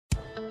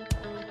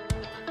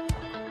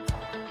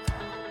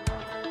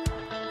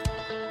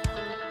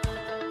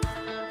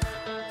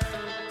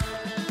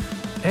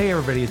Hey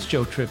everybody, it's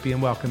Joe Trippi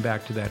and welcome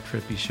back to That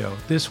Trippi Show.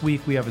 This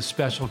week we have a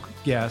special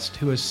guest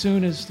who, as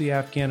soon as the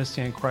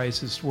Afghanistan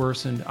crisis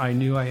worsened, I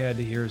knew I had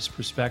to hear his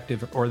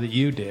perspective, or that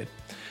you did.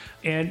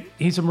 And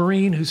he's a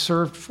Marine who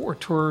served 4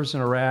 tours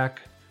in Iraq,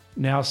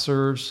 now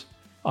serves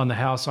on the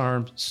House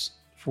Armed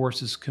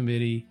Forces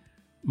Committee.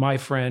 My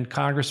friend,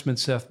 Congressman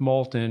Seth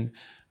Moulton.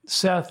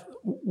 Seth,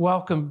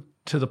 welcome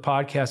to the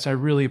podcast. I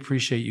really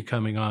appreciate you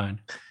coming on.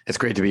 It's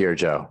great to be here,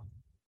 Joe.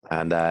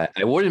 And I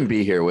wouldn't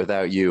be here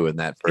without you in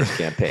that first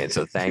campaign.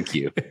 So thank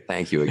you.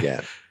 Thank you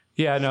again.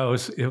 Yeah, no,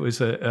 it was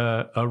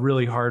a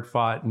really hard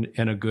fought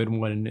and a good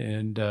one,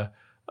 and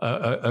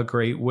a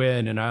great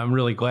win. And I'm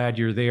really glad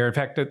you're there. In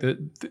fact,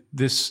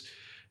 this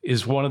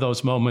is one of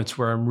those moments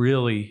where I'm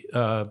really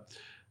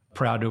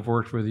proud to have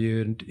worked with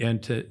you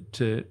and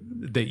to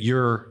that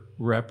you're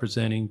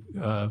representing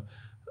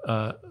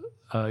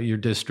your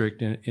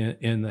district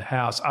in the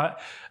House.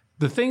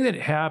 The thing that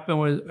happened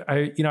was,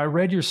 I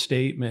read your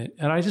statement,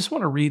 and I just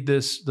want to read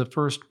the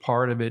first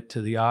part of it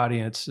to the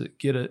audience,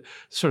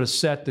 sort of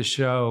set the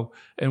show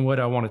and what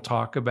I want to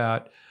talk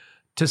about.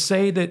 To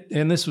say that,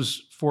 and this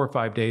was 4 or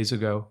 5 days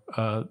ago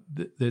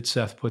that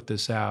Seth put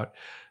this out,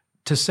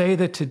 to say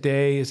that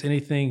today is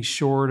anything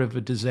short of a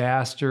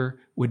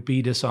disaster would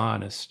be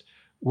dishonest.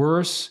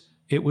 Worse,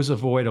 it was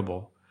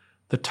avoidable.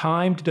 The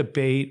time to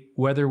debate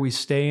whether we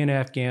stay in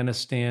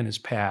Afghanistan is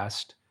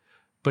past.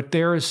 But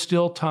there is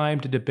still time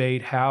to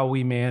debate how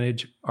we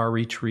manage our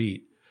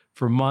retreat.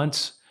 For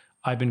months,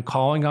 I've been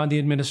calling on the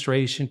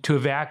administration to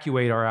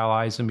evacuate our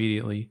allies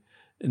immediately,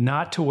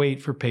 not to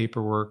wait for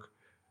paperwork,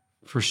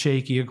 for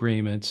shaky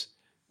agreements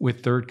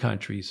with third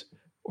countries,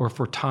 or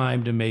for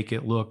time to make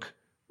it look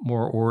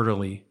more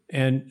orderly.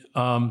 And,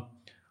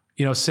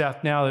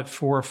 Seth, now that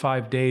 4 or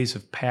 5 days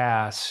have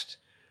passed,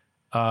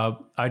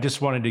 I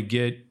just wanted to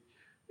get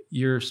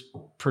your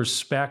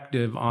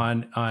perspective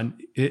on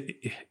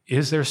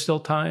is there still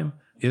time?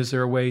 Is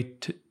there a way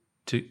to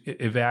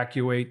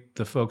evacuate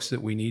the folks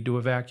that we need to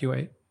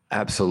evacuate?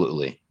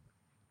 Absolutely.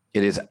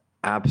 It is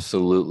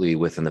absolutely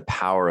within the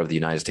power of the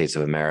United States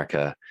of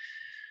America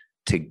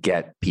to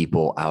get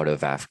people out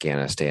of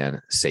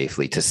Afghanistan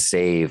safely, to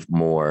save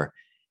more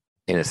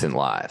innocent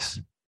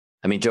lives.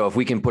 I mean, Joe, if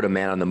we can put a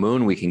man on the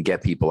moon, we can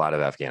get people out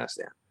of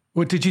Afghanistan.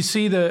 Well, did you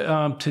see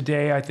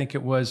today, I think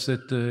it was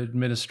that the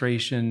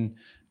administration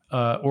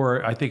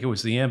or I think it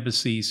was the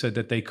embassy said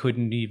that they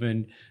couldn't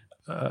even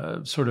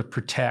sort of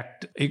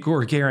protect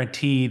or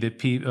guarantee that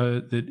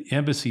that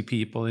embassy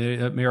people,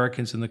 the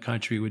Americans in the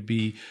country, would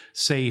be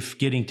safe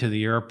getting to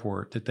the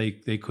airport, that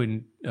they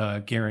couldn't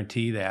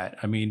guarantee that.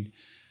 I mean,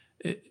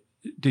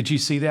 did you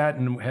see that?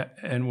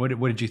 And what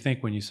did you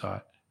think when you saw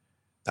it?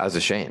 I was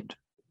ashamed.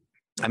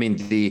 I mean,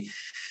 the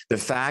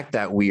fact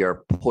that we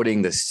are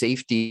putting the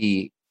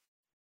safety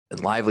and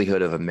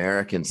livelihood of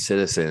American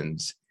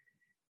citizens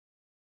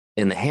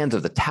in the hands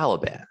of the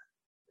Taliban,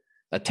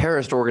 a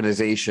terrorist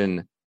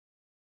organization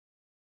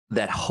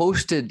that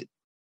hosted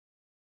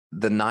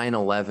the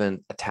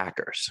 9/11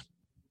 attackers.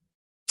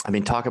 I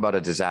mean, talk about a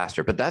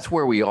disaster, but that's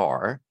where we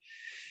are.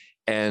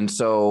 And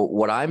so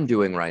what I'm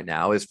doing right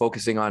now is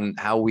focusing on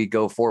how we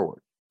go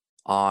forward,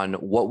 on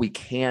what we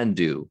can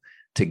do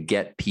to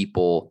get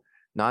people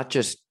not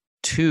just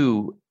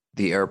to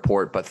the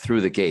airport, but through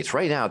the gates.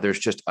 Right now, there's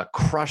just a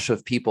crush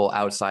of people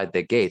outside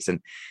the gates. And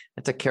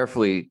that's a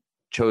carefully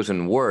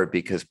chosen word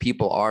because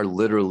people are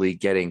literally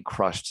getting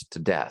crushed to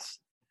death.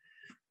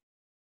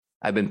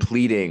 I've been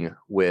pleading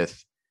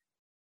with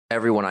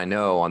everyone I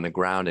know on the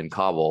ground in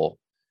Kabul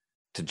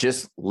to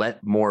just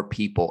let more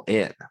people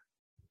in.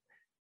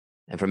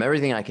 And from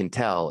everything I can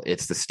tell,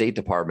 it's the State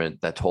Department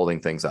that's holding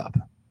things up.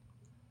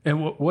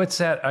 And what's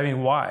that? I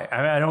mean, why?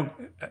 I don't.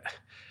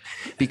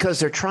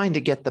 Because they're trying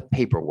to get the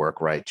paperwork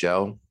right,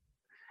 Joe.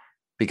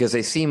 Because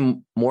they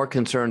seem more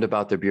concerned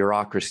about the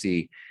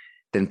bureaucracy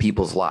than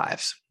people's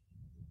lives.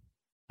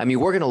 I mean,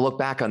 we're going to look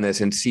back on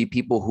this and see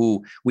people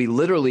who we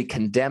literally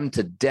condemned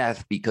to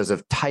death because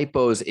of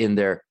typos in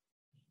their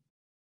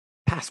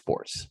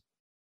passports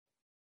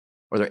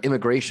or their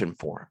immigration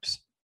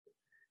forms.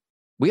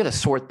 We got to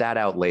sort that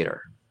out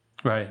later.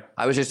 Right.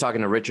 I was just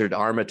talking to Richard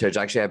Armitage.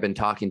 Actually, I've been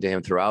talking to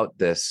him throughout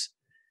this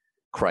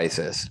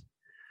crisis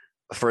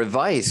for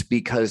advice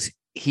because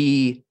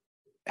he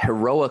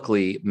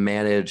heroically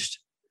managed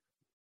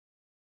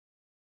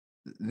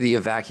the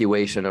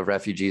evacuation of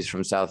refugees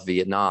from South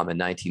Vietnam in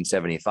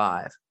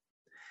 1975.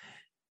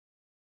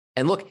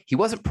 And look, he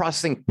wasn't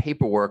processing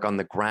paperwork on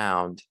the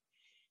ground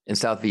in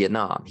South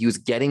Vietnam. He was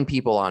getting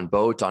people on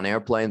boats, on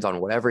airplanes, on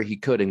whatever he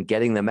could and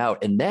getting them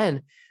out. And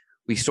then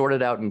we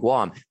sorted out in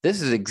Guam.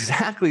 This is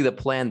exactly the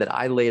plan that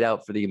I laid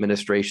out for the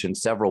administration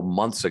several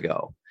months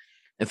ago.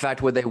 In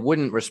fact, when they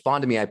wouldn't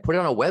respond to me, I put it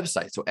on a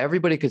website so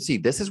everybody could see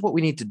this is what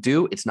we need to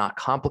do. It's not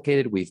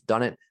complicated. We've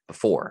done it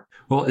before.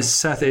 Well,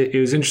 Seth, it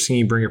was interesting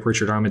you bring up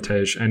Richard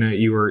Armitage. I know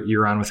you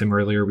were on with him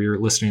earlier. We were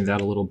listening to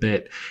that a little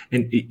bit,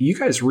 and you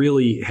guys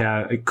really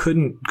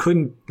couldn't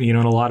in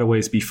a lot of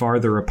ways be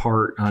farther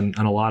apart on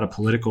a lot of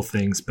political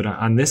things. But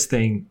on this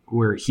thing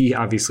where he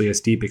obviously has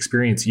deep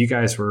experience, you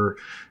guys were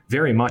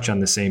very much on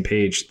the same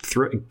page.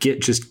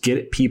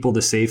 Get people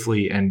to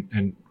safely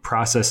and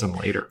process them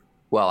later.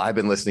 Well, I've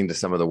been listening to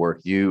some of the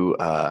work you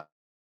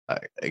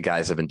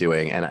guys have been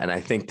doing. And I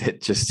think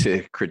that just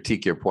to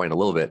critique your point a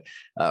little bit,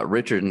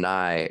 Richard and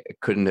I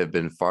couldn't have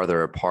been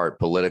farther apart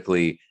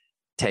politically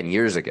 10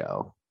 years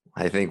ago.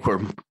 I think we're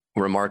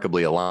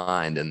remarkably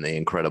aligned in the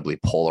incredibly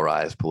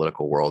polarized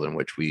political world in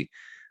which we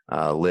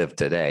live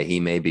today. He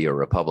may be a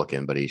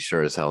Republican, but he's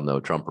sure as hell no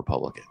Trump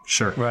Republican.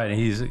 Sure. Right.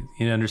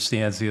 He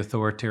understands the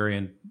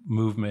authoritarian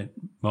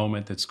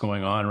moment that's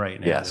going on right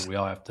now. Yes. And we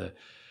all have to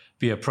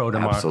be a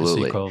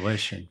pro-democracy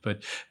coalition.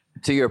 But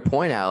to your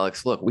point,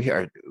 Alex, look,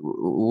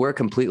 we're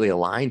completely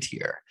aligned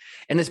here.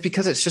 And it's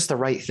because it's just the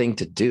right thing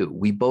to do.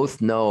 We both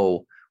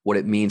know what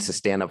it means to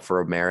stand up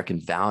for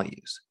American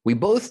values. We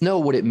both know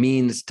what it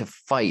means to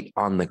fight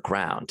on the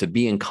ground, to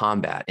be in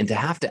combat, and to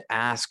have to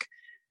ask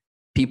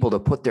people to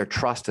put their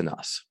trust in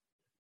us,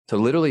 to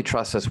literally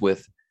trust us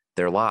with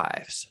their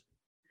lives.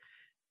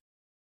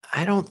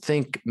 I don't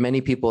think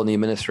many people in the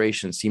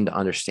administration seem to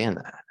understand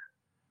that.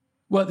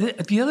 Well,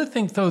 the other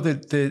thing, though,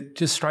 that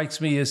just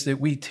strikes me is that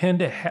we tend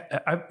to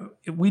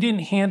we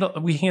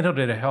handled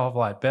it a hell of a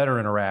lot better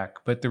in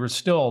Iraq, but there was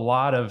still a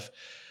lot of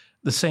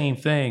the same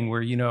thing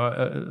where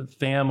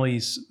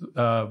families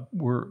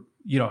were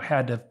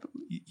had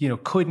to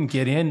couldn't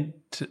get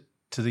into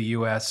the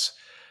U.S.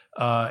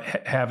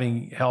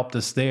 Having helped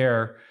us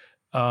there,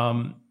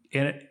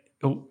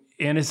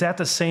 and is that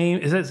the same?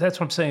 That's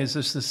what I'm saying. Is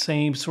this the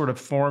same sort of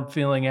form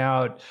filling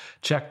out,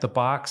 check the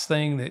box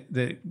thing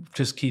that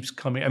just keeps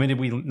coming? I mean, did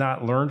we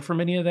not learn from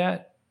any of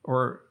that?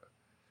 Or,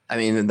 I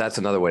mean, that's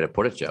another way to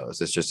put it, Joe.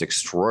 It's just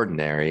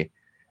extraordinary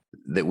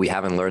that we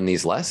haven't learned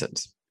these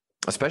lessons,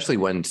 especially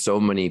when so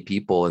many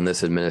people in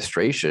this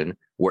administration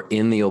were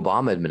in the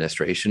Obama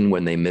administration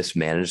when they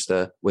mismanaged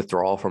the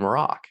withdrawal from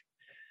Iraq.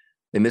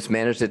 They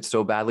mismanaged it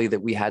so badly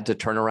that we had to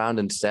turn around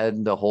and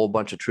send a whole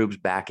bunch of troops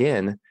back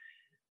in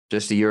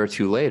just a year or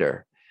two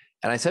later.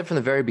 And I said from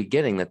the very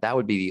beginning that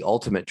would be the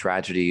ultimate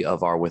tragedy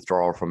of our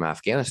withdrawal from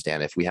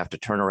Afghanistan if we have to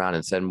turn around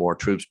and send more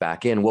troops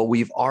back in. Well,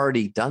 we've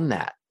already done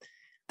that.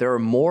 There are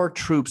more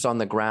troops on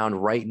the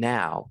ground right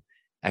now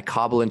at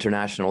Kabul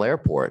International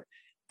Airport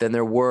than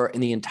there were in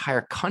the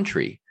entire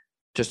country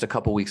just a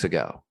couple weeks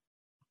ago.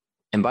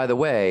 And by the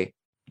way,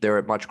 they're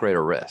at much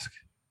greater risk.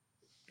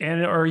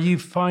 And are you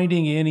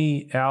finding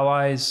any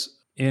allies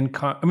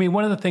I mean,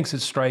 one of the things that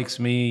strikes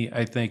me,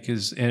 I think,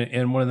 is,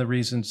 and one of the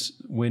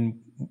reasons when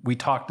we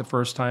talked the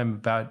first time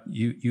about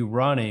you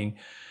running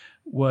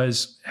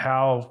was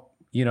how,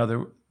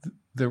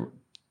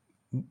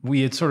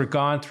 we had sort of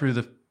gone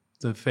through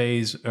the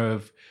phase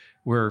of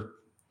where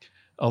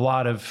a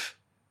lot of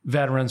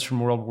veterans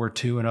from World War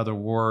II and other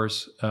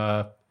wars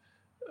had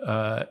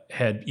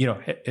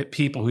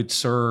people who'd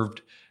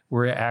served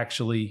were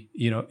actually,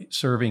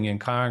 serving in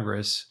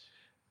Congress.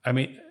 I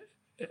mean,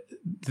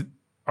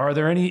 are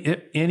there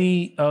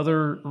any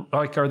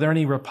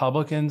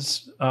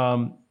Republicans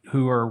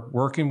who are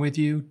working with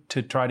you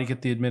to try to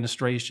get the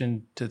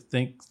administration to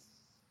think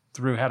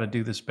through how to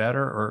do this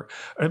better? Or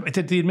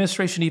did the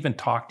administration even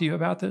talk to you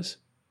about this?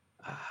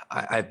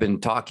 I've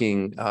been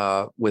talking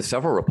with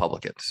several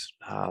Republicans.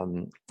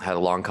 Had a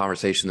long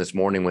conversation this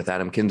morning with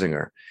Adam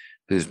Kinzinger,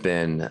 who's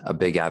been a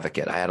big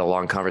advocate. I had a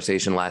long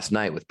conversation last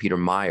night with Peter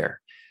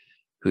Meyer,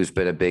 who's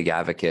been a big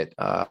advocate,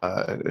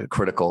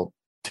 critical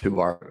to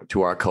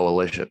our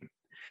coalition.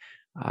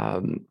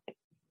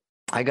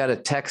 I got a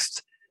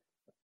text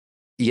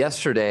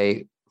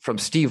yesterday from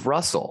Steve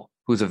Russell,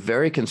 who's a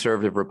very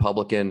conservative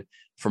Republican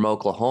from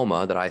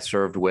Oklahoma that I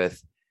served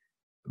with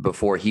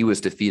before he was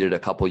defeated a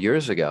couple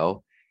years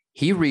ago.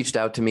 He reached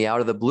out to me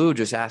out of the blue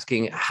just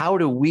asking, how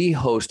do we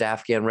host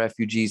Afghan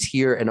refugees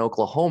here in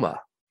Oklahoma?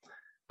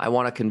 I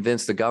want to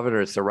convince the governor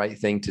it's the right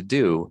thing to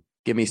do.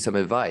 Give me some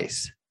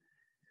advice.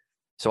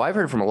 So I've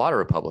heard from a lot of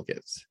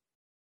Republicans.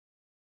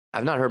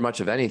 I've not heard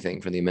much of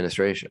anything from the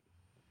administration.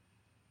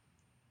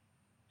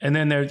 And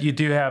then you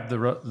do have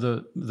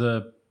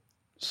the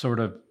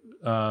sort of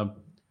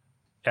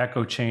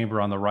echo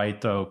chamber on the right,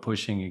 though,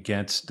 pushing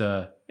against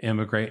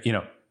immigrant.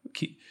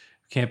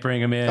 Can't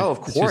bring them in. Oh,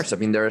 of course. I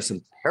mean, there are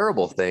some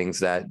terrible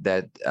things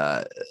that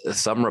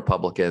some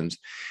Republicans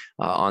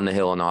on the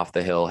Hill and off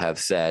the Hill have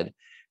said.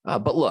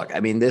 But look,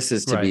 I mean, this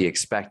is to be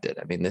expected.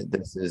 I mean,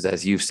 this is,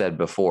 as you've said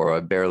before,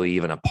 barely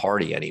even a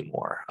party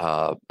anymore.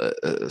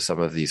 Some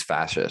of these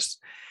fascists,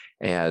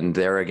 and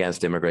they're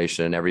against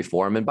immigration in every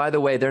form. And by the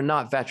way, they're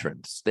not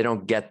veterans. They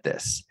don't get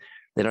this.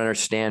 They don't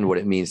understand what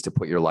it means to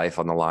put your life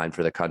on the line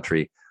for the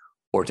country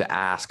or to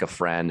ask a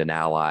friend, an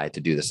ally to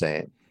do the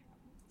same.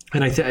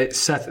 And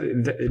Seth,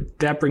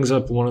 that brings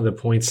up one of the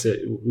points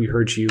that we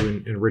heard you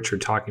and Richard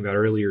talking about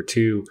earlier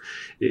too.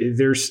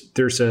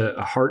 There's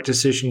a heart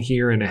decision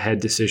here and a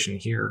head decision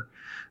here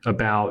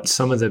about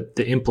some of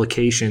the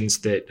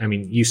implications that, I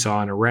mean, you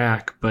saw in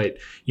Iraq, but,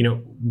 you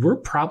know, we're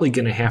probably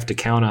going to have to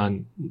count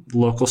on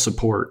local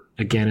support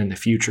again in the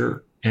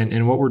future.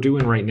 And what we're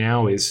doing right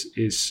now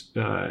is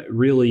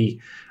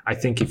really, I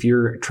think if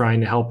you're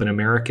trying to help an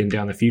American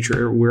down the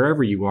future, or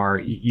wherever you are,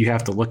 you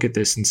have to look at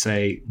this and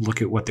say,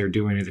 look at what they're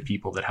doing to the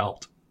people that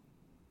helped.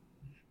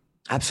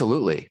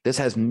 Absolutely. This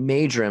has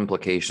major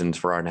implications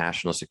for our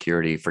national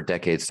security for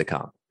decades to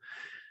come,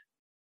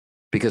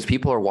 because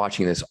people are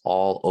watching this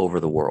all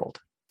over the world.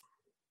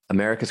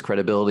 America's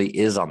credibility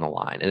is on the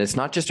line. And it's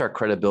not just our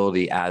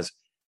credibility as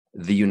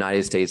the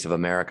United States of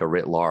America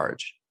writ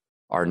large,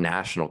 our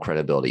national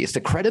credibility. It's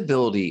the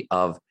credibility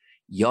of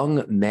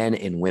young men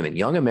and women,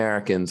 young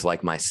Americans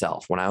like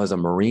myself, when I was a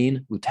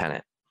Marine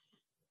lieutenant,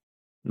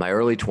 in my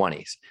early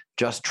 20s,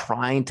 just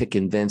trying to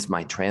convince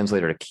my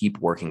translator to keep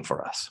working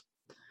for us.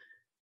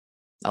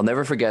 I'll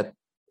never forget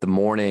the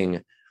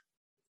morning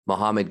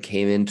Mohammed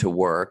came into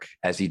work,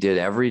 as he did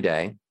every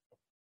day.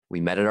 We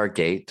met at our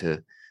gate,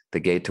 to the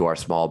gate to our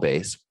small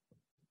base.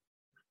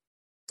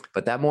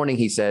 But that morning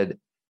he said,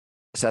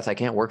 "Seth, I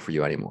can't work for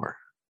you anymore.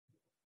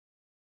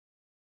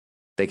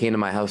 They came to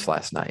my house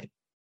last night.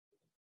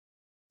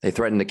 They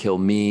threatened to kill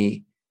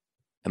me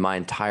and my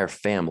entire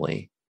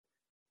family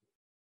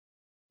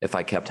if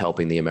I kept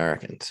helping the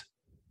Americans."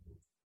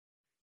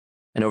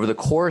 And over the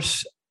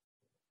course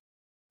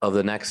of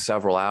the next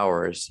several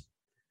hours,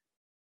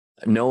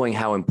 knowing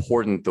how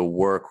important the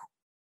work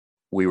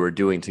we were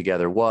doing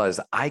together was,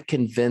 I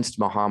convinced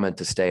Mohammed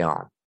to stay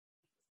on.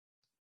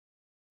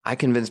 I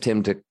convinced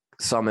him to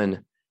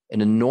summon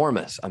an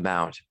enormous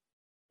amount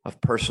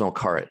of personal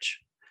courage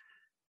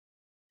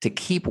to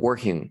keep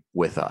working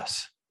with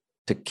us,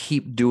 to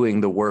keep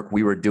doing the work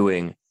we were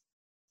doing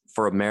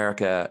for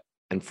America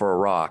and for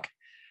Iraq,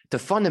 to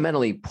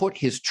fundamentally put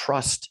his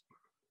trust,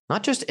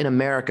 not just in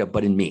America,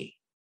 but in me.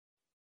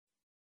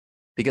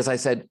 Because I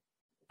said,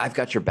 I've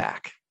got your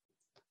back.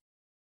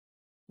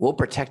 We'll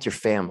protect your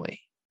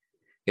family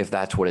if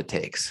that's what it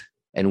takes,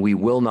 and we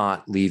will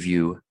not leave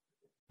you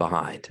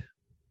behind.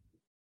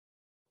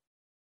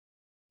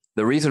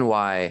 The reason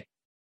why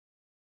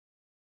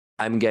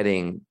I'm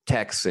getting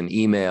texts and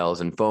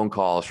emails and phone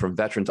calls from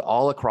veterans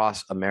all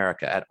across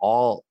America at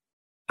all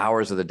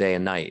hours of the day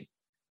and night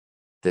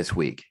this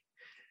week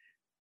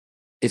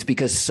is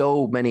because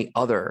so many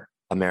other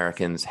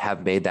Americans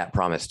have made that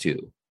promise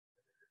too.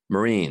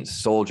 Marines,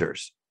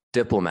 soldiers,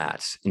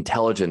 diplomats,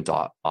 intelligence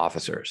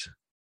officers,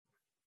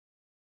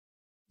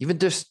 even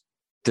just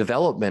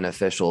development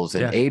officials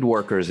and aid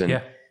workers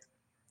and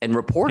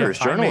reporters,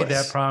 journalists. I made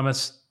that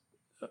promise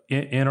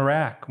in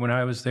Iraq when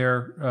I was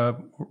there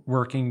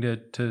working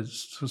to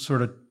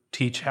sort of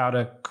teach how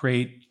to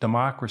create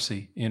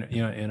democracy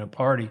in a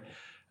party.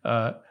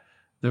 I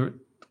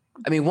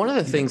mean, one of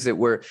the things that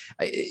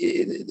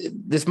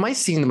this might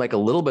seem like a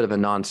little bit of a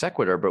non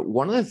sequitur, but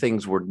one of the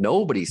things where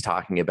nobody's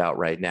talking about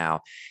right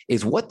now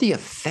is what the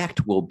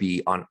effect will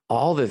be on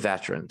all the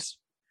veterans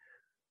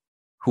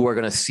who are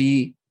going to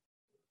see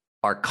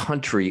our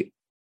country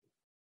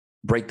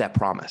break that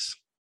promise,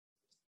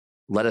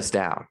 let us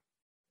down.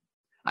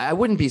 I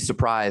wouldn't be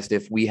surprised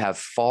if we have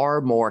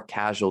far more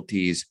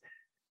casualties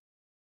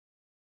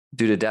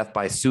due to death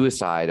by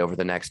suicide over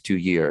the next 2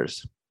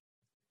 years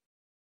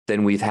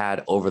than we've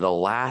had over the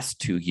last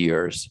 2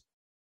 years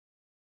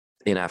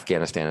in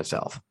Afghanistan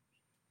itself.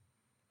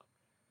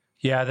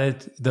 Yeah,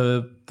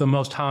 the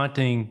most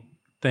haunting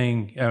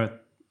thing,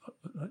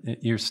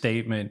 your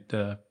statement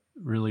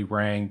really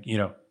rang,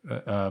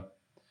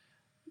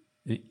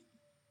 it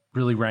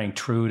really rang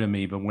true to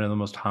me. But one of the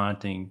most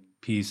haunting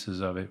pieces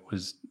of it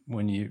was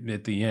when you,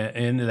 at the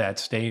end of that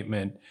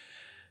statement,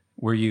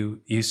 where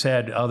you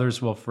said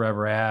others will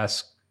forever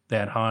ask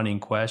that haunting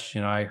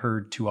question I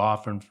heard too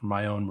often from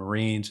my own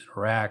Marines in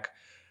Iraq: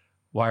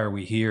 why are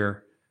we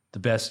here? The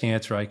best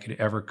answer I could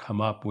ever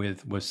come up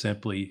with was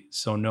simply,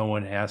 so no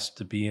one has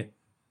to be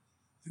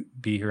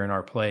here in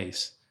our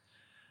place.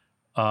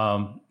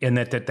 And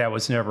that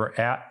was never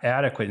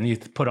adequate. And you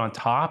put on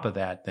top of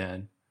that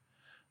then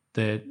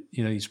that,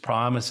 these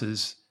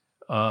promises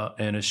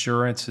and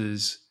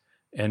assurances,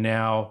 and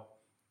now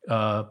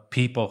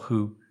people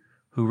who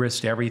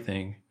risked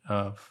everything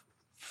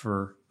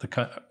for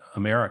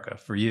America,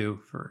 for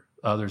you, for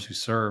others who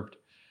served,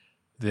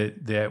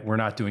 that we're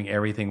not doing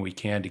everything we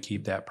can to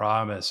keep that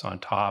promise, on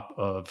top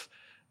of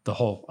the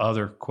whole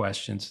other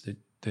questions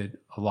that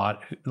a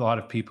lot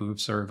of people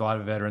who've served, a lot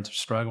of veterans are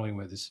struggling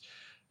with. Is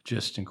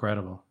just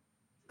incredible.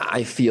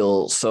 I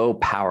feel so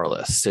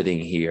powerless sitting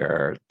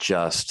here,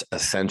 just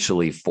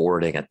essentially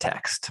forwarding a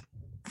text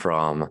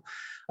from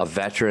a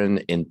veteran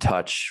in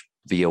touch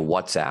via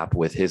WhatsApp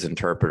with his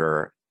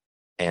interpreter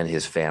and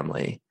his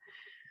family,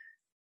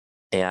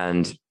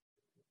 and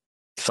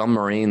some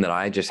Marine that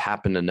I just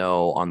happen to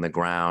know on the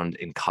ground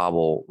in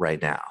Kabul right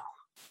now.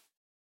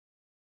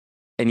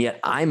 And yet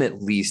I'm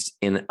at least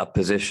in a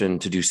position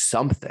to do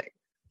something.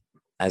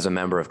 as a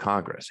member of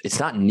Congress. It's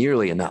not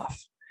nearly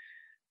enough,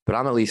 but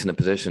I'm at least in a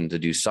position to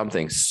do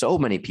something. So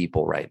many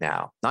people right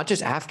now, not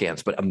just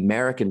Afghans, but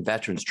American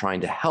veterans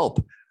trying to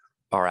help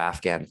our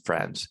Afghan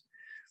friends,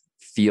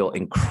 feel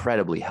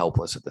incredibly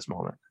helpless at this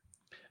moment.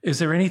 Is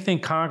there anything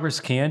Congress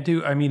can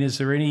do? I mean, is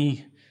there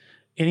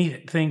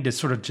anything to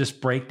sort of just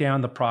break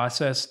down the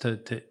process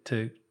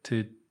to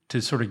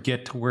sort of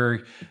get to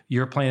where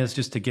your plan is,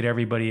 just to get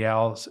everybody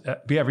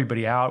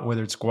out,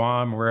 whether it's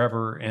Guam,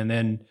 wherever, and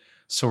then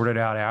sort it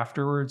out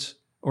afterwards?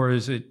 Or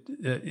is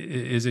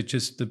it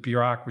just the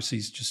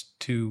bureaucracy's just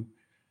too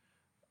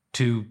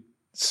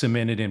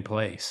cemented in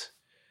place?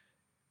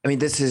 I mean,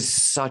 this is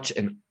such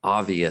an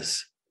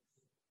obvious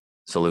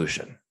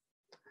solution.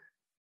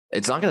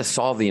 It's not going to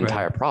solve the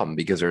entire problem,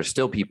 because there are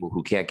still people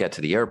who can't get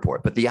to the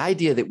airport. But the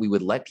idea that we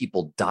would let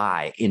people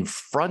die in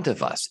front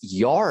of us,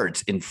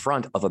 yards in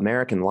front of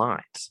American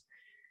lines,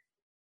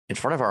 in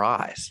front of our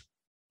eyes,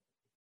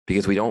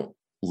 because we don't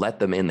let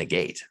them in the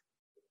gate,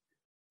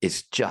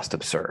 is just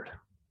absurd.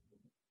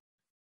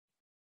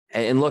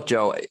 And look,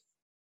 Joe,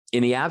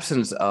 in the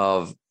absence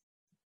of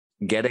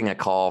getting a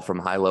call from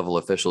high-level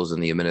officials in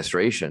the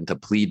administration to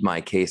plead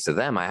my case to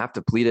them, I have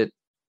to plead it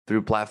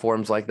through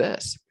platforms like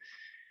this.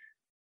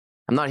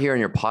 I'm not here on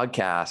your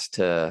podcast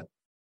to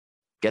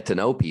get to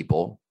know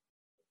people.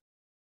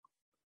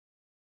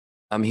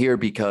 I'm here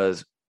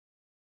because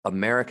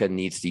America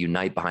needs to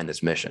unite behind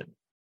this mission.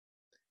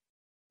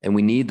 And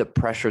we need the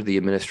pressure of the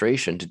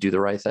administration to do the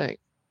right thing.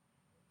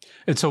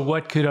 And so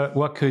what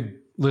could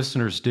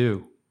listeners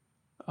do?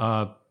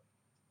 One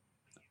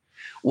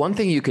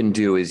thing you can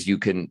do is you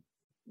can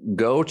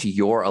go to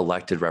your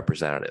elected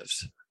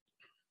representatives,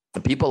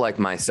 people like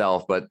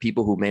myself, but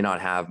people who may not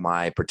have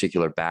my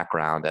particular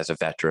background as a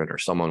veteran or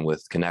someone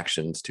with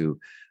connections to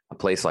a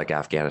place like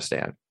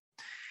Afghanistan,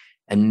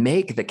 and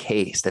make the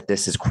case that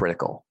this is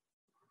critical.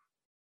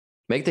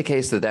 Make the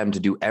case to them to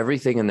do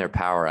everything in their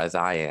power, as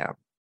I am,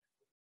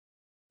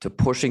 to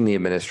pushing the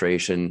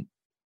administration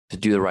to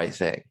do the right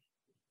thing,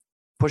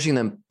 pushing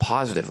them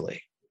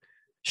positively,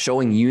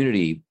 showing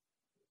unity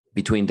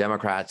between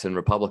Democrats and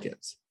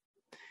Republicans,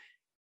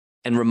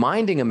 and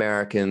reminding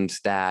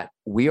Americans that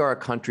we are a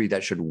country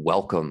that should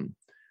welcome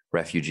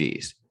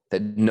refugees,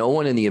 that no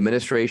one in the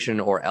administration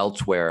or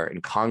elsewhere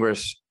in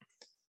Congress,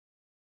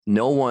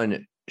 no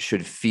one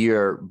should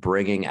fear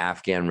bringing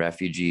Afghan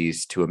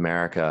refugees to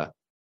America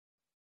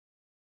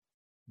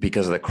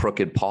because of the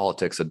crooked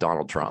politics of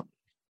Donald Trump.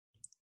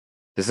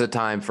 This is a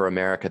time for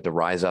America to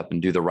rise up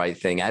and do the right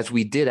thing, as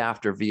we did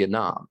after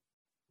Vietnam.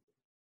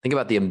 Think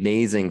about the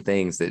amazing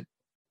things that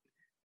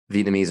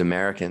Vietnamese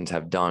Americans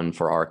have done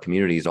for our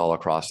communities all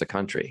across the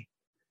country.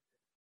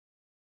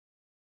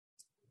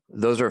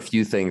 Those are a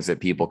few things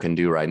that people can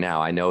do right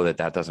now. I know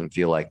that doesn't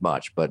feel like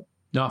much, but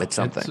no, it's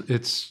something.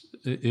 It's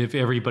if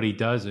everybody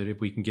does it,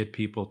 if we can get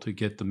people to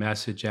get the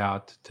message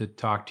out, to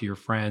talk to your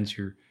friends,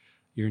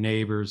 your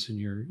neighbors, and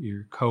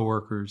your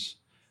coworkers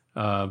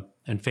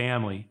and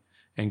family,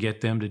 and get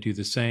them to do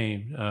the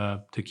same,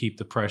 to keep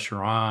the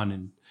pressure on,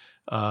 and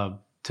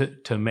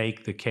to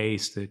make the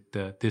case that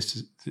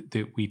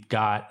that we've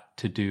got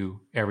to do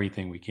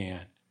everything we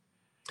can.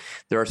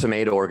 There are some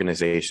aid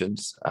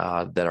organizations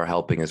that are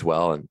helping as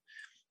well, and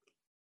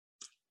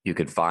you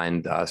could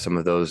find some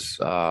of those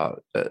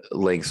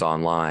links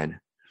online.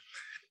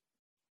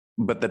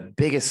 But the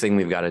biggest thing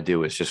we've got to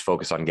do is just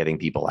focus on getting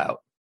people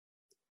out.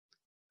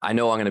 I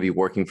know I'm going to be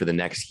working for the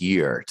next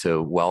year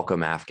to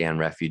welcome Afghan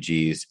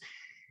refugees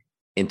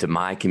into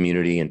my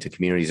community, into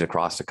communities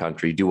across the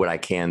country, do what I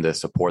can to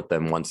support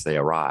them once they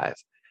arrive.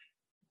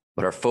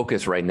 But our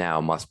focus right now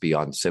must be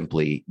on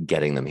simply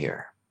getting them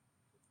here.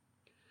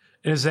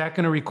 Is that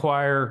going to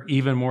require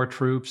even more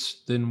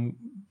troops than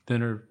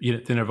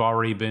have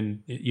already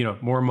been,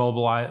 more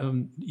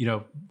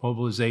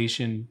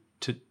mobilization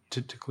to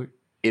clear?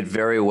 It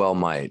very well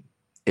might.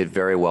 It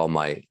very well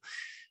might.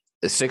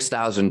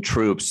 6,000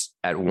 troops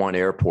at one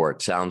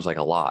airport sounds like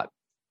a lot,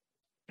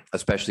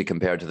 especially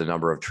compared to the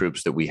number of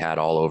troops that we had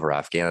all over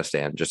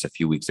Afghanistan just a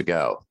few weeks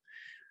ago.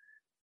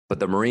 But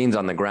the Marines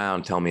on the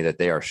ground tell me that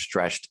they are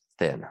stretched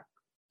thin.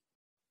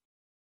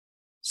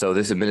 So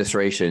this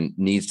administration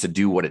needs to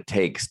do what it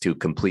takes to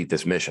complete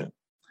this mission.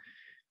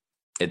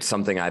 It's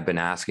something I've been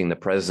asking the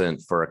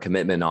president for a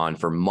commitment on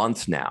for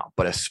months now,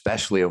 but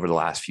especially over the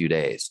last few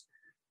days.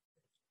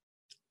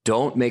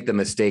 Don't make the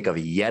mistake of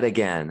yet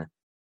again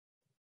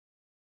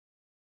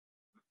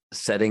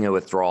setting a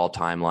withdrawal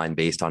timeline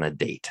based on a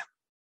date.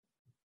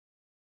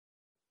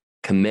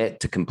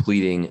 Commit to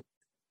completing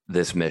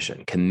this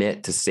mission.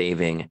 Commit to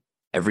saving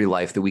every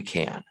life that we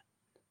can.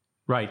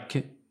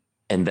 Right.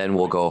 And then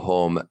we'll go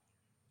home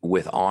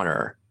with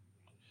honor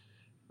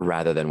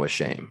rather than with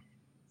shame.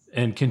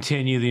 And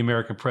continue the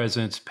American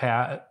presence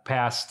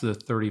past the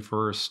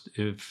 31st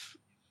if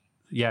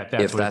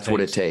that's what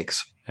it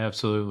takes.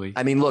 Absolutely.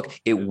 I mean, look,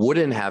 it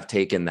wouldn't have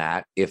taken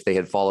that if they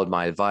had followed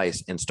my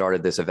advice and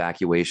started this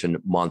evacuation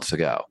months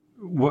ago.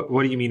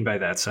 What do you mean by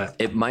that, Seth?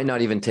 It might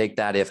not even take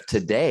that if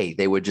today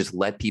they would just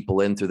let people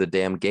in through the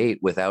damn gate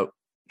without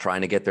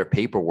trying to get their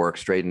paperwork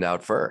straightened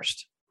out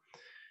first.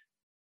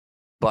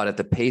 But at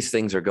the pace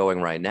things are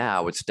going right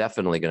now, it's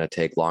definitely going to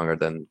take longer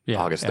than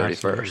August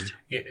 31st.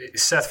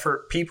 Seth,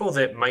 for people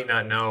that might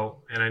not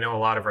know, and I know a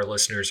lot of our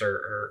listeners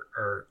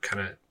are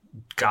kind of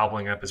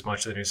gobbling up as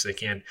much of the news as they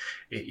can,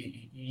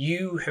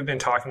 you have been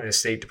talking to the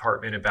State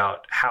Department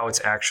about how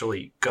it's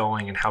actually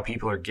going and how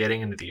people are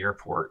getting into the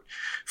airport.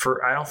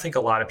 I don't think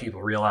a lot of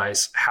people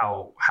realize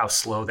how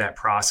slow that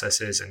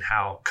process is and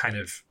how kind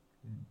of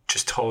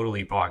just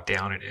totally bogged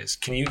down it is.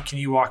 Can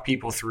you walk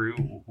people through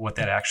what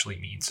that actually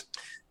means?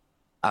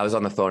 I was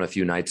on the phone a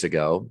few nights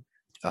ago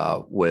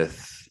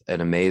with an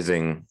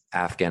amazing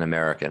Afghan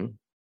American,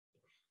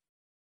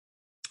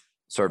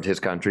 served his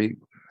country,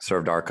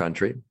 served our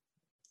country,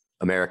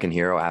 American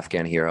hero,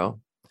 Afghan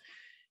hero.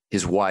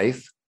 His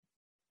wife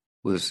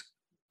was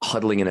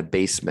huddling in a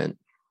basement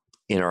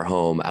in her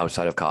home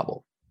outside of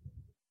Kabul.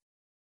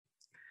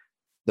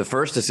 The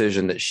first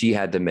decision that she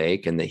had to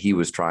make and that he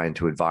was trying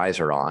to advise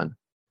her on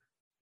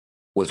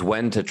was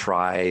when to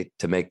try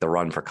to make the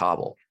run for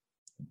Kabul,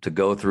 to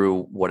go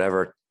through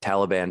whatever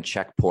Taliban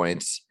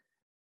checkpoints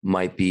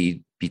might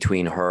be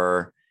between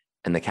her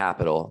and the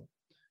capital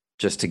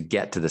just to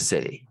get to the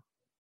city.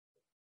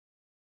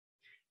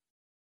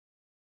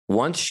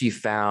 Once she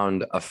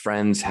found a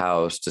friend's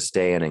house to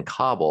stay in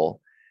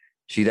Kabul,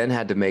 she then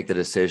had to make the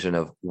decision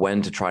of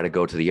when to try to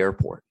go to the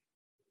airport.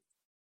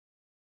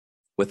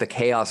 With the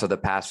chaos of the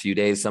past few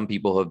days, some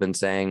people have been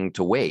saying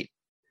to wait.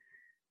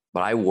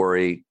 But I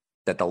worry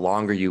that the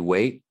longer you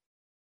wait,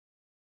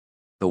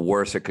 the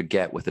worse it could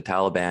get with the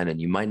Taliban, and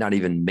you might not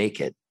even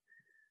make it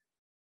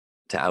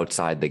to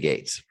outside the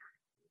gates.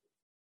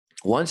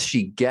 Once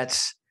she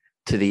gets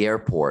to the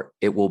airport,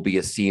 it will be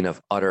a scene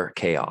of utter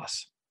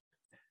chaos.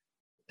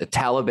 The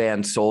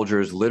Taliban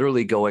soldiers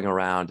literally going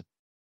around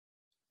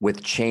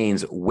with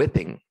chains,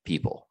 whipping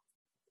people,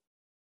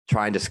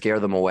 trying to scare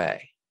them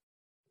away.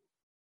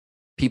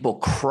 People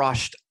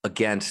crushed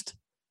against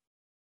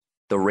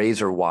the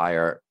razor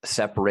wire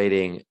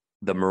separating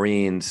the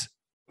Marines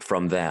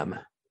from them,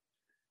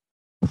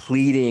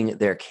 pleading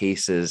their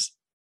cases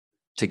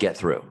to get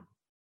through.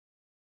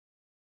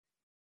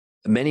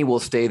 Many will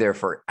stay there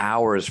for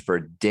hours, for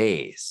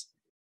days,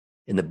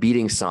 in the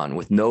beating sun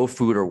with no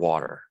food or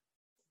water,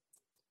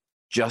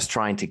 just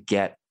trying to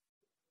get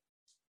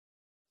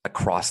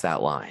across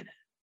that line.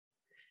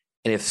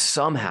 And if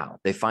somehow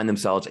they find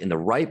themselves in the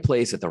right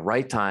place at the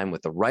right time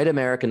with the right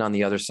American on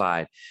the other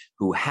side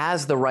who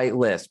has the right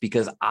list,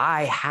 because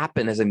I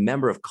happen as a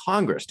member of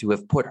Congress to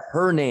have put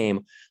her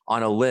name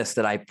on a list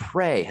that I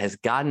pray has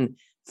gotten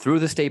through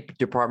the State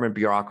Department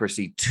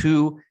bureaucracy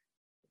to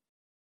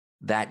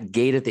that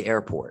gate at the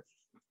airport,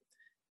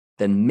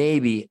 then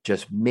maybe,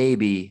 just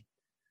maybe,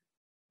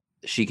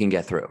 she can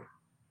get through.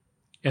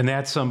 And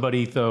that's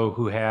somebody, though,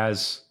 who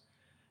has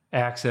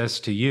access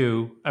to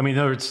you. I mean,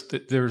 there's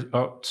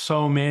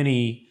so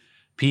many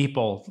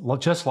people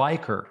just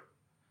like her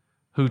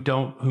who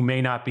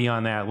may not be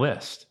on that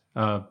list.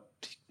 Who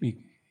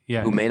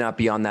may not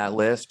be on that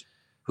list,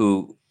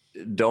 who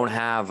don't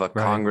have a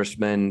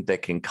congressman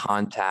that can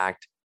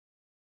contact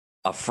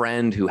a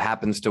friend who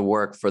happens to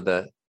work for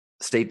the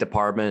State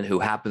Department, who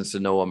happens to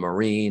know a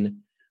Marine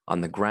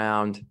on the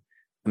ground.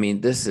 I mean,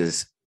 this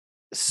is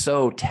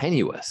so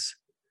tenuous.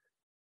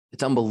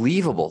 It's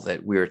unbelievable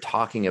that we're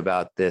talking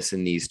about this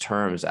in these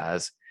terms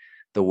as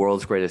the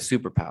world's greatest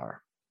superpower.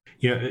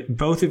 You know,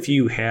 both of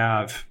you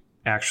have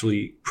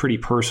actually pretty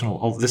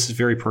personal. This is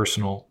very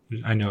personal,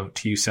 I know,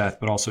 to you, Seth,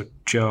 but also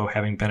Joe,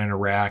 having been in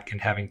Iraq and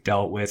having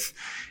dealt with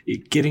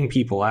getting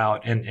people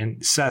out.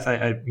 And Seth,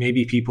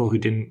 maybe people who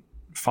didn't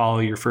follow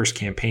your first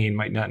campaign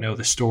might not know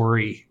the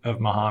story of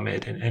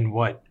Muhammad and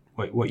what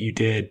you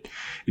did,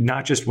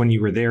 not just when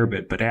you were there,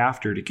 but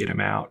after, to get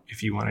him out,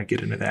 if you want to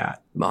get into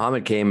that.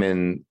 Muhammad came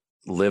and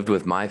lived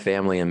with my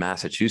family in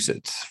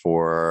Massachusetts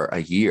for a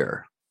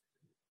year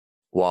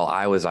while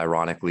I was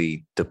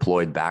ironically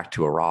deployed back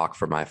to Iraq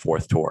for my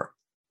fourth tour.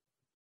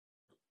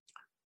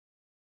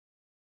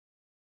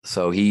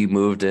 So he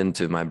moved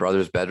into my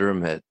brother's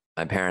bedroom at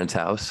my parents'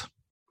 house.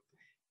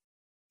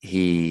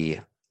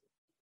 He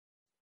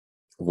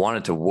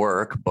wanted to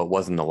work, but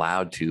wasn't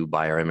allowed to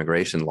by our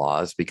immigration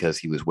laws because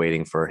he was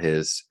waiting for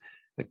his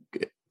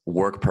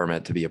work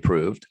permit to be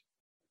approved.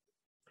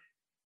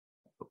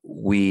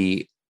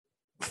 We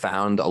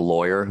found a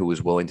lawyer who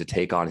was willing to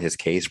take on his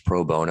case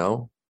pro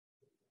bono,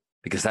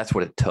 because that's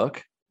what it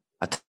took,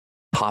 a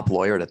top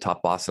lawyer at a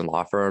top Boston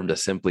law firm to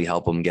simply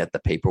help him get the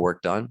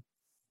paperwork done.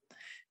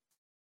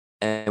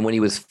 And when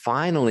he was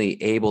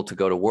finally able to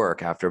go to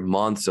work after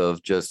months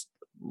of just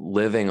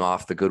living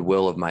off the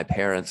goodwill of my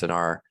parents and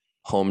our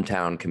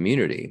hometown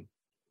community,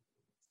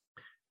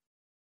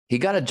 he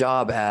got a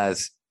job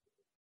as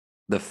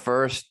the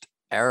first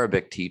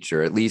Arabic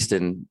teacher, at least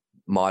in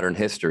modern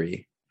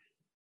history,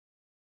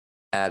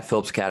 at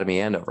Phillips Academy,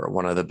 Andover,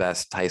 one of the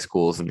best high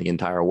schools in the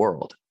entire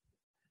world.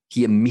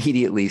 He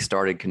immediately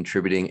started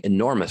contributing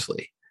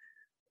enormously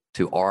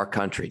to our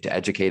country, to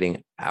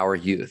educating our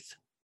youth.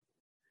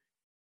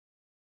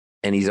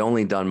 And he's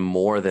only done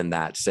more than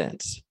that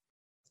since.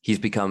 He's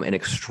become an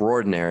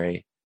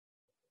extraordinary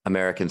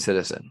American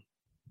citizen.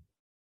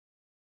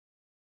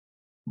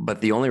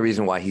 But the only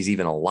reason why he's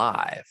even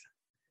alive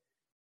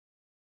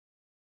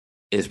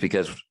is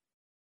because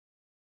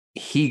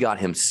he got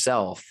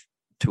himself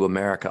to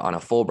America on a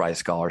Fulbright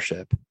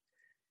scholarship.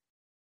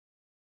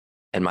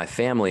 And my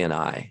family and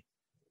I,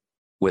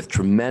 with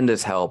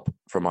tremendous help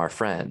from our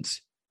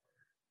friends,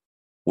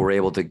 were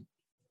able to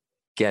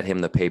get him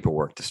the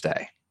paperwork to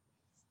stay.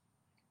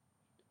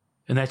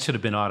 And that should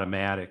have been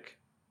automatic.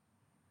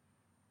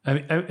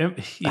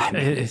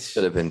 It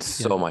should have been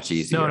so much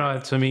easier. No,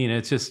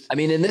 it's just.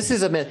 And this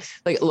is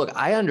look,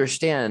 I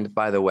understand,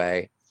 by the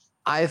way,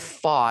 I've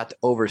fought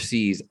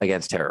overseas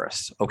against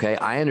terrorists. Okay.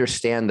 I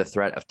understand the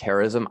threat of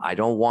terrorism. I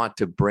don't want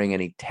to bring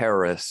any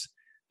terrorists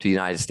to the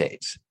United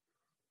States.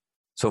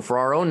 So for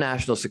our own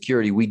national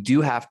security, we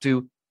do have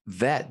to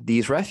vet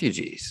these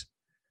refugees.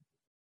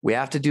 We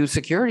have to do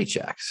security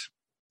checks.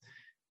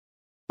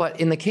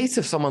 But in the case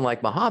of someone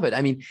like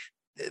Mohammed,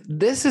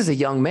 this is a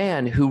young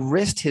man who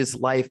risked his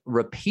life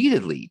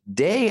repeatedly,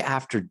 day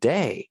after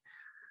day,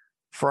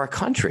 for our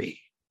country.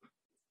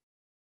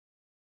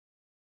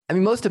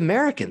 Most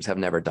Americans have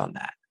never done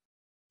that.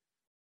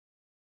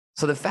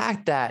 So the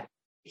fact that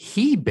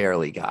he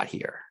barely got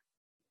here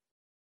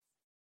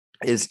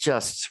is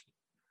just,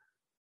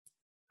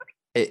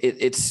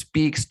 it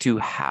speaks to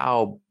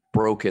how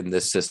broken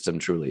this system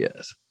truly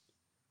is.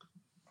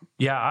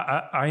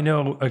 Yeah, I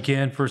know,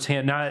 again,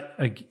 firsthand, not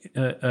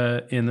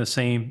in the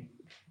same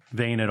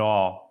vein at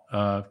all,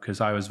 because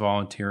I was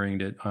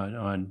volunteering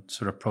on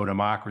sort of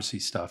pro-democracy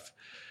stuff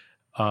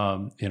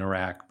in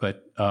Iraq.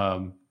 But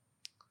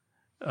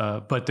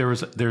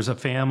there's a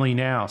family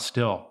now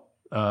still.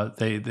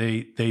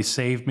 They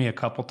saved me a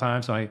couple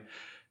times. When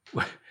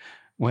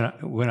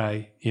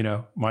I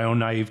my own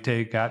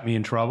naivete got me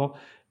in trouble,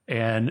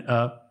 and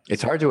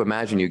it's hard to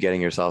imagine you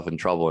getting yourself in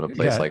trouble in a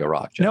place like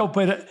Iraq. Jeff. No,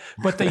 but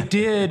they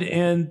did,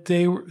 and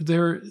they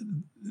were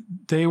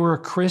a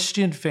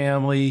Christian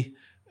family.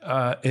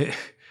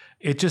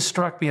 It just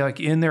struck me, like,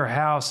 in their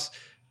house,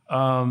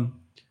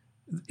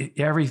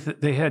 everything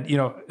they had,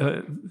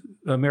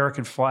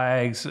 American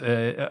flags.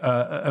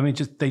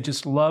 They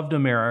just loved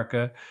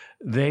America.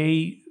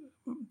 They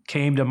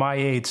came to my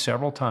aid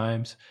several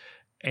times,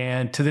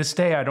 and to this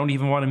day, I don't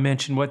even want to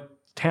mention what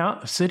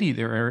town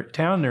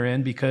they're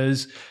in,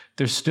 because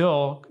there's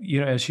still,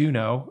 as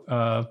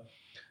for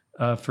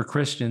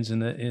Christians in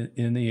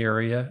the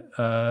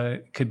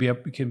area, can be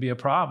a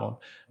problem.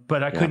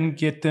 But I couldn't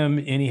get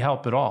them any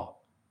help at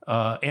all,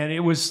 and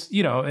it was,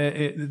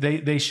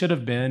 they should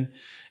have been,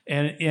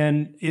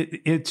 and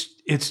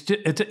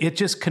it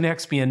just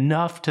connects me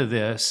enough to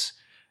this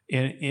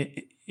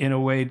in a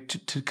way to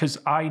because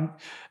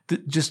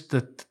just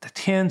the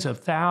tens of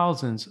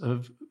thousands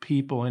of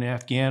people in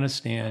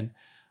Afghanistan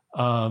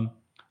who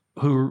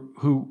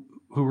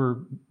were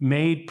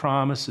made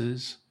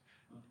promises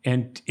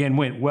and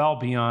went well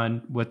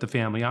beyond what the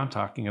family I'm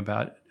talking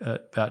about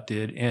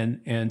did,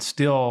 and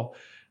still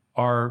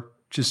are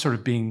just sort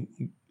of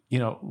being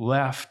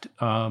left.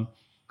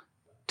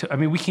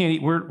 We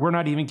can't. We're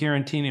not even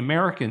guaranteeing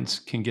Americans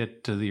can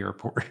get to the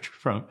airport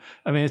from.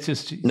 It's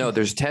just no.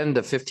 There's 10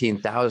 to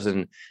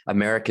 15,000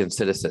 American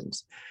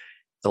citizens,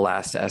 the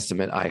last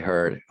estimate I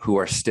heard, who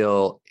are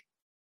still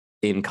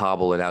in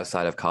Kabul and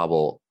outside of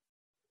Kabul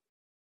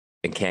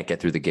and can't get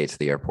through the gates of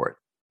the airport.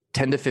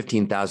 10 to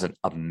 15,000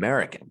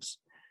 Americans,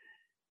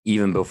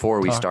 even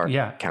before we start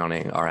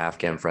counting our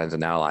Afghan friends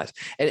and allies.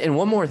 And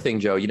one more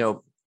thing, Joe,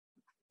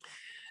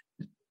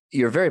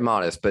 you're very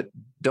modest, but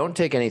don't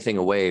take anything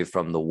away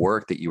from the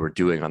work that you were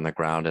doing on the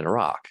ground in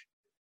Iraq.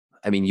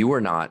 You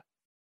were not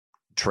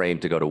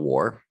trained to go to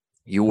war.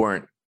 You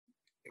weren't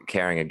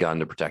carrying a gun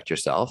to protect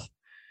yourself.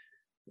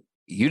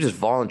 You just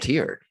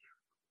volunteered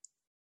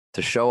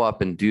to show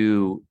up and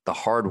do the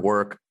hard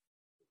work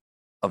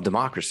of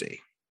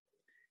democracy.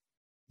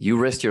 You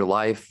risked your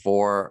life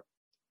for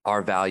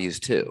our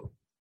values too.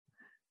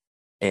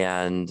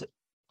 And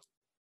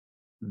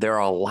there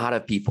are a lot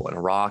of people in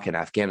Iraq and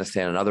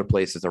Afghanistan and other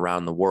places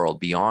around the world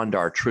beyond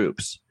our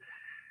troops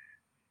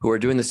who are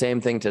doing the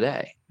same thing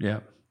today.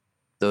 Yeah.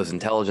 Those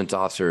intelligence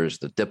officers,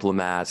 the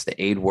diplomats,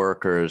 the aid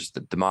workers,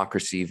 the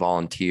democracy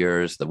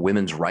volunteers, the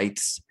women's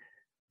rights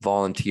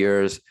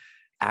volunteers,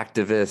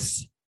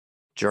 activists,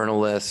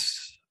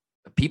 journalists,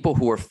 people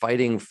who are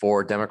fighting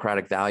for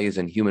democratic values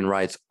and human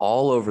rights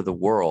all over the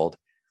world,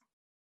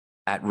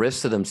 at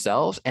risk to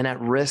themselves and at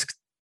risk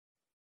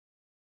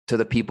to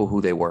the people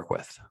who they work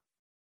with.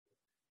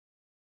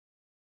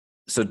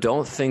 So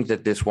don't think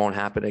that this won't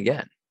happen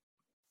again.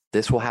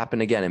 This will happen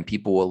again, and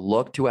people will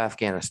look to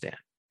Afghanistan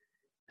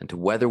and to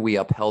whether we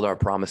upheld our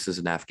promises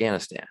in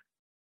Afghanistan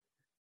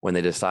when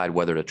they decide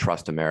whether to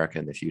trust America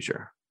in the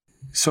future.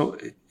 So,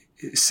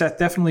 Seth,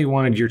 definitely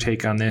wanted your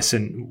take on this.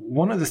 And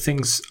one of the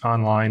things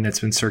online that's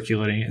been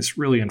circulating is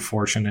really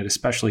unfortunate,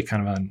 especially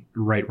kind of on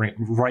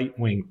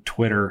right-wing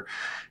Twitter,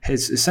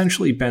 has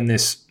essentially been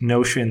this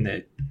notion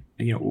that,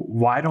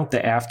 why don't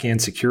the Afghan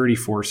security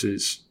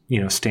forces,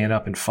 stand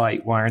up and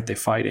fight? Why aren't they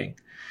fighting?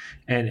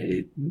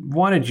 And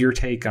wanted your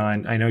take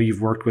on, I know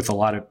you've worked with a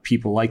lot of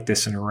people like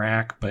this in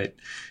Iraq, but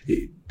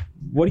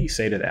what do you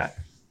say to that?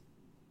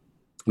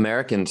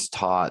 Americans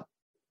taught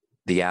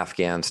the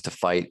Afghans to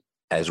fight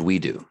as we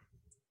do,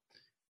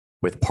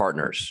 with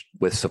partners,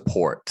 with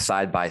support,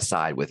 side by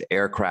side, with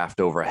aircraft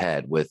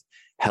overhead, with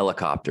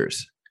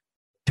helicopters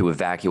to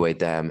evacuate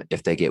them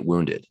if they get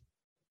wounded,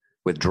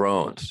 with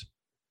drones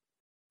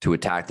to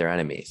attack their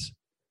enemies,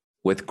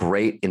 with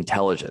great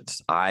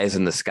intelligence, eyes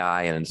in the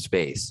sky and in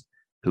space,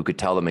 who could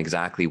tell them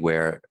exactly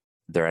where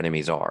their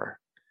enemies are.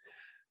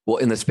 Well,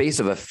 in the space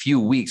of a few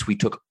weeks, we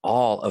took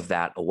all of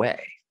that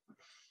away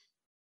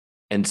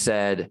and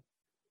said,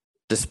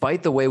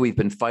 despite the way we've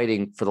been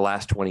fighting for the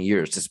last 20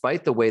 years,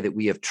 despite the way that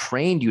we have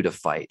trained you to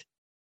fight,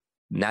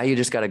 now you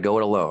just got to go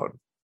it alone.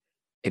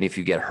 And if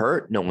you get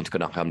hurt, no one's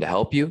going to come to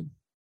help you.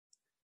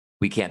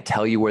 We can't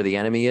tell you where the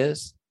enemy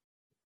is.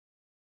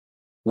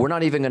 We're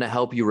not even going to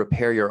help you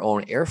repair your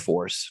own Air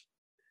Force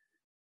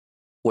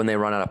when they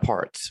run out of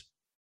parts.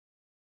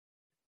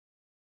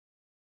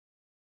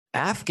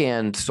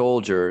 Afghan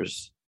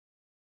soldiers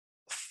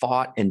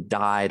fought and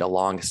died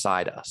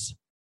alongside us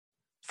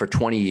for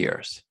 20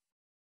 years.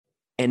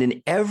 And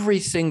in every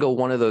single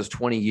one of those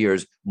 20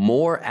 years,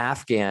 more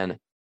Afghan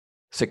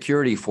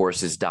security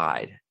forces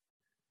died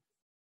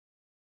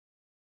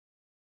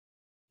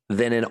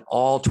than in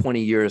all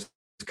 20 years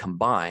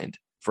combined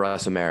for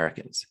us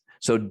Americans.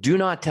 So do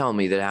not tell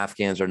me that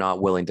Afghans are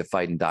not willing to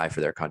fight and die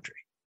for their country.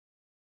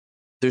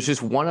 There's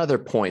just one other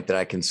point that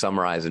I can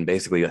summarize in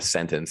basically a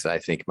sentence that I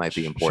think might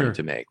be important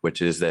to make,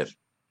 which is that,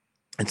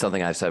 and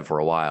something I've said for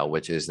a while,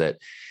 which is that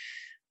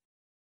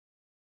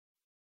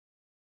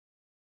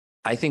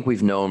I think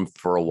we've known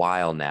for a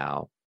while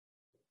now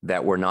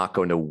that we're not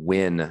going to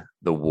win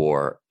the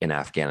war in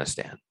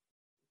Afghanistan.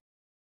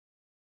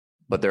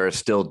 But there are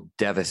still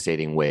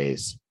devastating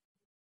ways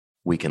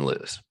we can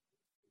lose.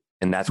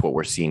 And that's what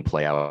we're seeing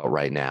play out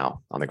right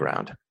now on the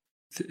ground.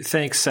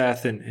 Thanks,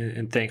 Seth,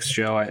 and thanks,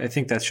 Joe. I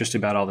think that's just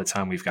about all the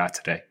time we've got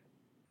today.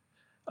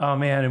 Oh,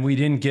 man, and we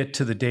didn't get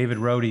to the David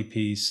Rohde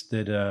piece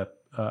that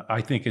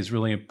I think is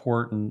really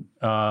important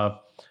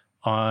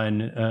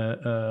on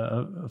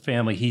a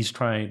family he's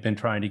been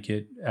trying to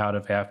get out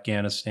of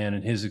Afghanistan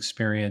and his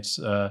experience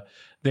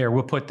there.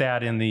 We'll put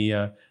that in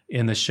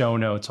the show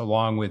notes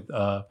along with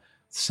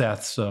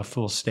Seth's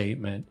full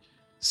statement.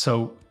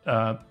 So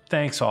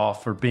thanks all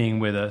for being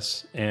with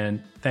us, and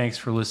thanks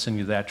for listening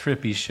to That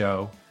Trippy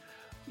Show.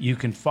 You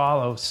can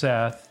follow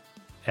Seth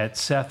at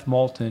Seth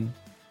Moulton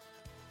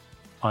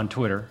on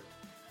Twitter.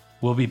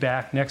 We'll be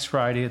back next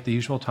Friday at the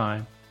usual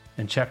time,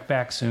 and check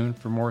back soon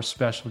for more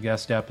special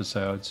guest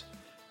episodes.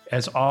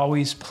 As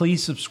always,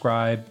 please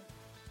subscribe,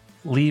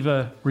 leave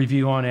a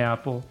review on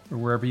Apple or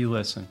wherever you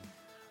listen.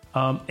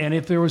 And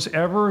if there was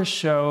ever a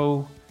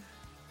show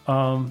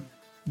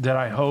that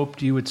I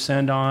hoped you would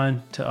send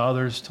on to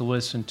others to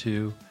listen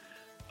to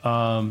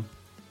and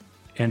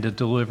to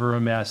deliver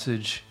a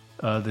message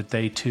that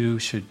they too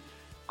should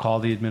call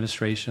the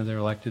administration of their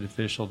elected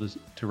official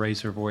to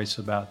raise their voice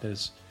about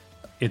this,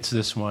 it's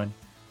this one.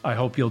 I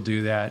hope you'll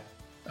do that.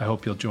 I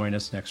hope you'll join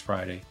us next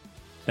Friday.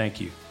 Thank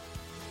you.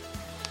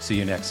 See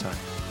you next time.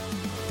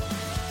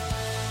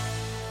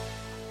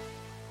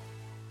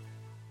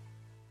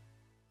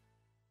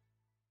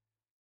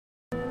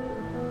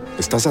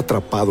 Estás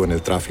atrapado en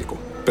el tráfico,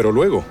 pero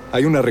luego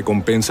hay una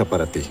recompensa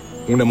para ti.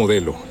 Una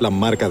Modelo, la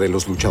marca de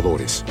los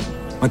luchadores.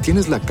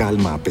 Mantienes la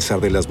calma a pesar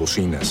de las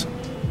bocinas,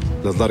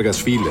 las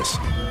largas filas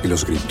y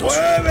los gritos.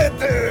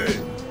 ¡Muévete!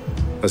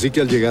 Así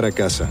que al llegar a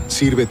casa,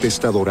 sírvete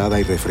esta dorada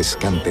y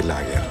refrescante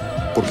lager,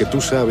 porque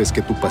tú sabes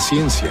que tu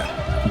paciencia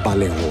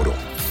vale oro.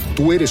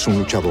 Tú eres un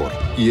luchador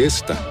y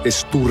esta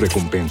es tu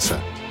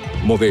recompensa.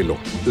 Modelo,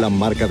 la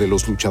marca de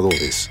los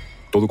luchadores.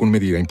 Todo con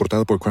medida,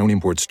 importada por Crown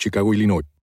Imports, Chicago, Illinois.